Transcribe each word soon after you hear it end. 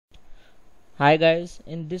Hi guys,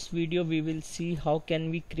 in this video we will see how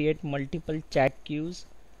can we create multiple chat queues,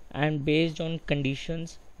 and based on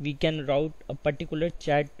conditions we can route a particular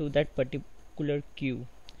chat to that particular queue.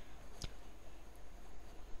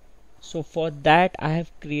 So for that I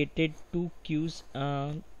have created two queues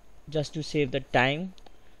just to save the time.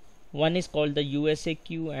 One is called the USA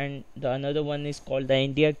queue and the another one is called the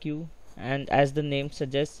India queue, and as the name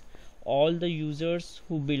suggests, all the users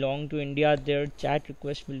who belong to India, their chat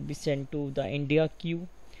request will be sent to the India queue,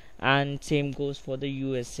 and same goes for the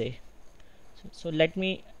USA. So let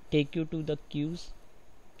me take you to the queues,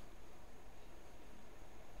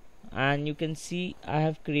 and you can see I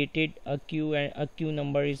have created a queue and a queue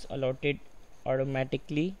number is allotted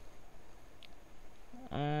automatically.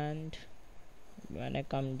 And when I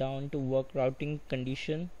come down to work routing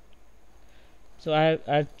condition, so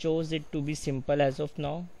I've chose it to be simple as of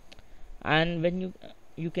now. And when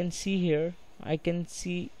you can see here, I can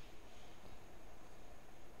see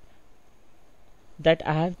that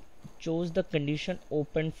I have chose the condition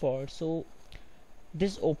open for. So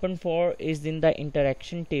this open for is in the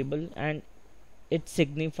interaction table, and it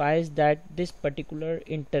signifies that this particular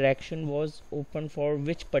interaction was open for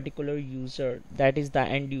which particular user, that is the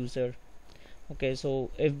end user. Okay,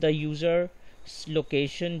 so if the user's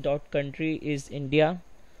location dot country is India,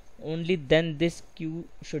 only then this queue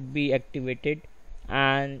should be activated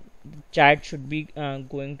and chat should be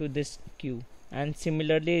going to this queue. And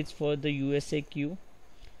similarly it's for the USA queue,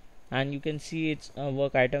 and you can see it's a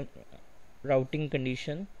work item routing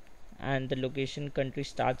condition and the location country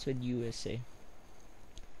starts with USA.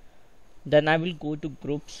 Then I will go to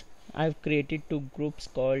groups. I've created two groups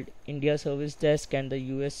called India Service Desk and the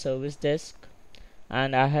US Service Desk,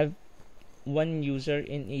 and I have one user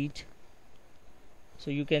in each. So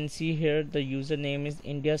you can see here the username is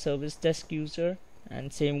India Service Desk user,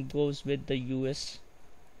 and same goes with the US.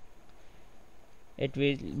 It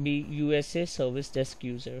will be USA Service Desk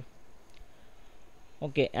user.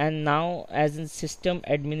 Okay, and now as a system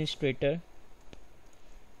administrator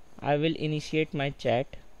I will initiate my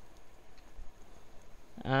chat,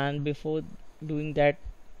 and before doing that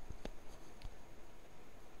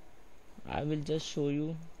I will just show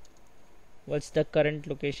you what's the current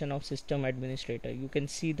location of system administrator. You can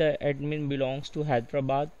see the admin belongs to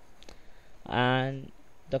Hyderabad and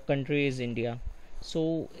the country is India.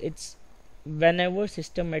 So it's whenever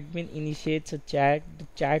system admin initiates a chat, the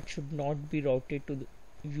chat should not be routed to the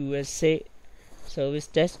USA service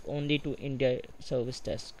desk, only to India service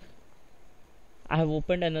desk. I have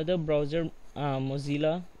opened another browser,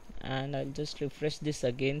 Mozilla, and I'll just refresh this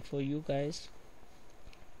again for you guys.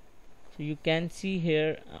 So you can see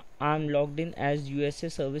here I'm logged in as USA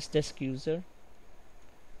Service Desk user,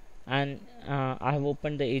 and I have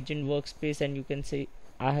opened the Agent Workspace, and you can see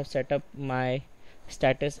I have set up my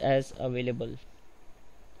status as available.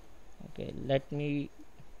 Okay, let me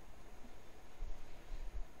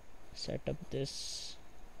set up this.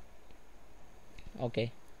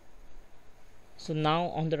 Okay, so now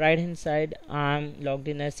on the right hand side I'm logged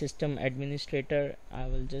in as system administrator. I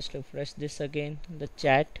will just refresh this again, the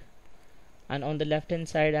chat, and on the left hand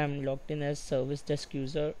side I'm logged in as service desk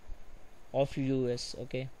user of US.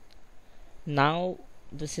 Okay, now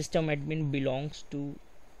the system admin belongs to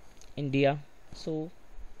India, so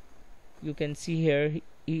you can see here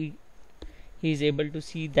he is able to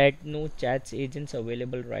see that no chats agents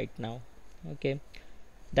available right now. Okay,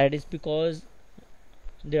 that is because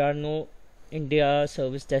there are no India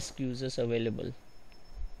service desk users available.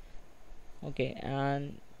 Okay,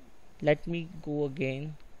 and let me go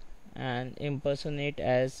again and impersonate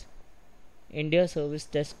as India service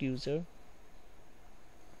desk user.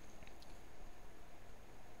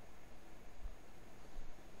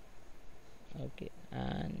 Okay,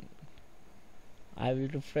 and I will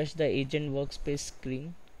refresh the Agent Workspace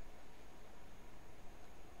screen,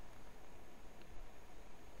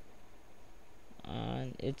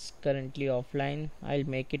 and it's currently offline. I'll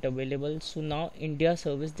make it available. So now India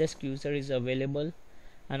service desk user is available,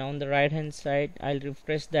 and on the right hand side I'll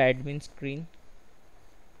refresh the admin screen,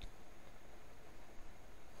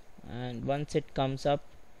 and once it comes up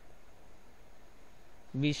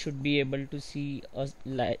we should be able to see a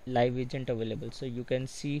live agent available. So you can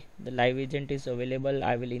see the live agent is available.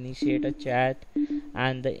 I will initiate a chat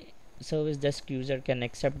and the service desk user can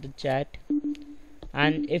accept the chat.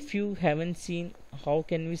 And if you haven't seen how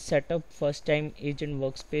can we set up first time Agent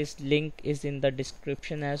Workspace, link is in the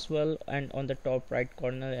description as well and on the top right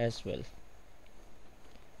corner as well,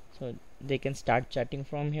 so they can start chatting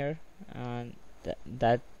from here, and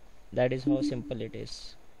that is how simple it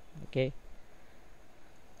is. Okay,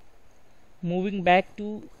 moving back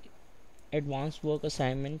to advanced work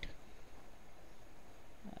assignment,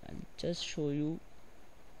 just show you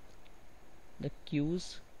the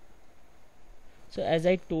queues. So as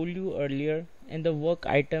I told you earlier, in the work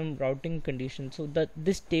item routing condition, so that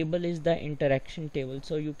this table is the interaction table,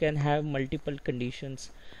 so you can have multiple conditions.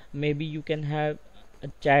 Maybe you can have a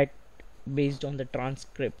chat based on the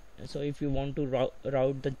transcript. So if you want to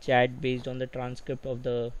route the chat based on the transcript of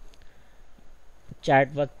the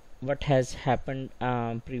chat, what has happened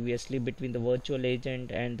previously between the virtual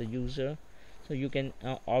agent and the user, so you can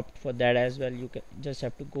opt for that as well. You can just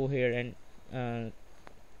have to go here and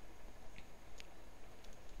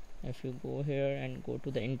if you go here and go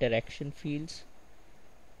to the interaction fields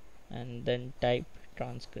and then type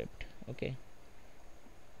transcript, okay,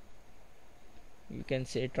 you can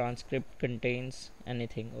say transcript contains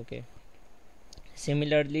anything, okay.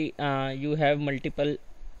 Similarly, you have multiple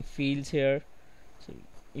fields here, so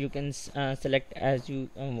you can select as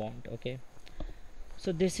you want, okay.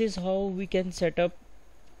 So this is how we can set up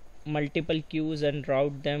multiple queues and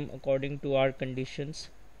route them according to our conditions.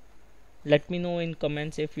 Let me know in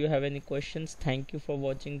comments if you have any questions. Thank you for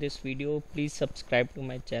watching this video. Please subscribe to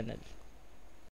my channel.